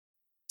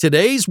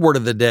Today's word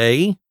of the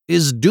day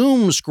is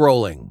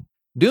doomscrolling.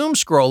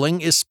 Doomscrolling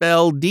is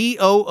spelled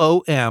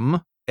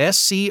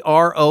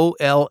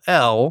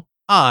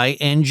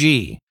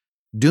Doomscrolling.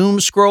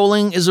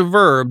 Doomscrolling is a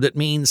verb that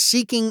means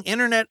seeking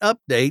internet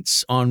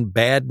updates on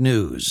bad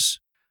news.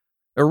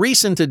 A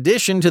recent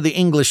addition to the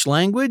English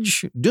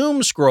language,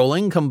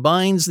 doomscrolling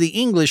combines the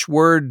English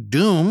word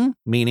doom,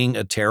 meaning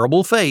a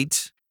terrible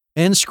fate,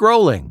 and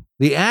scrolling,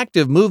 the act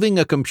of moving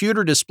a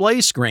computer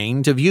display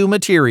screen to view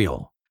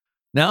material.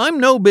 Now, I'm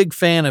no big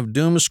fan of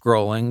doom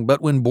scrolling,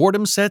 but when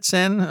boredom sets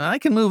in, I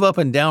can move up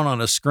and down on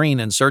a screen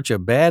in search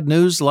of bad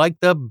news like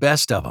the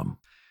best of them.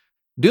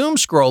 Doom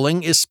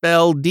scrolling is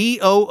spelled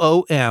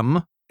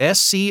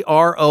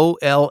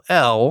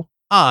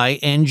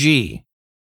Doomscrolling.